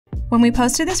When we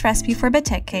posted this recipe for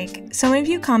batik cake, some of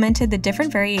you commented the different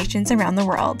variations around the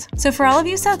world. So for all of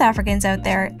you South Africans out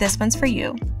there, this one's for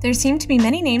you. There seem to be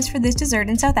many names for this dessert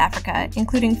in South Africa,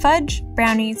 including fudge,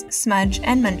 brownies, smudge,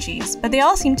 and munchies, but they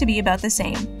all seem to be about the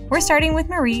same. We're starting with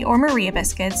Marie or Marie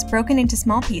Biscuits, broken into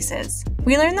small pieces.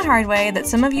 We learned the hard way that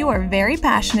some of you are very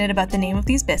passionate about the name of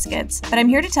these biscuits, but I'm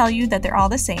here to tell you that they're all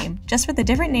the same, just with a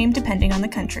different name depending on the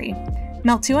country.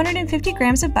 Melt 250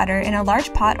 grams of butter in a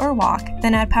large pot or wok,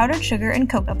 then add powdered sugar and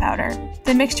cocoa powder.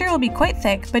 The mixture will be quite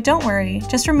thick, but don't worry,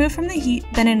 just remove from the heat,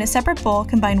 then in a separate bowl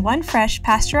combine 1 fresh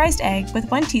pasteurized egg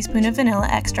with 1 teaspoon of vanilla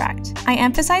extract. I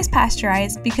emphasize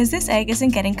pasteurized because this egg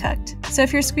isn't getting cooked, so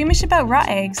if you're squeamish about raw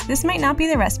eggs, this might not be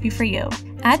the recipe for you.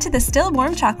 Add to the still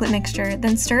warm chocolate mixture,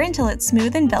 then stir until it's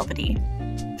smooth and velvety.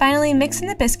 Finally, mix in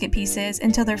the biscuit pieces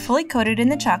until they're fully coated in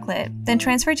the chocolate, then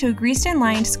transfer to a greased and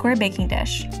lined square baking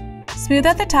dish. Smooth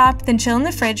at the top, then chill in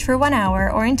the fridge for 1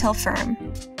 hour or until firm.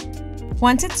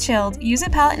 Once it's chilled, use a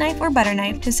palette knife or butter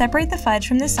knife to separate the fudge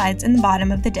from the sides and the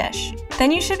bottom of the dish.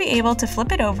 Then you should be able to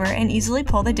flip it over and easily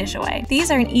pull the dish away.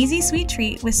 These are an easy sweet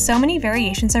treat with so many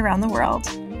variations around the world.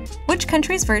 Which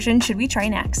country's version should we try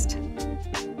next?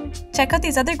 Check out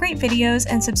these other great videos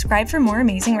and subscribe for more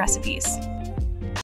amazing recipes.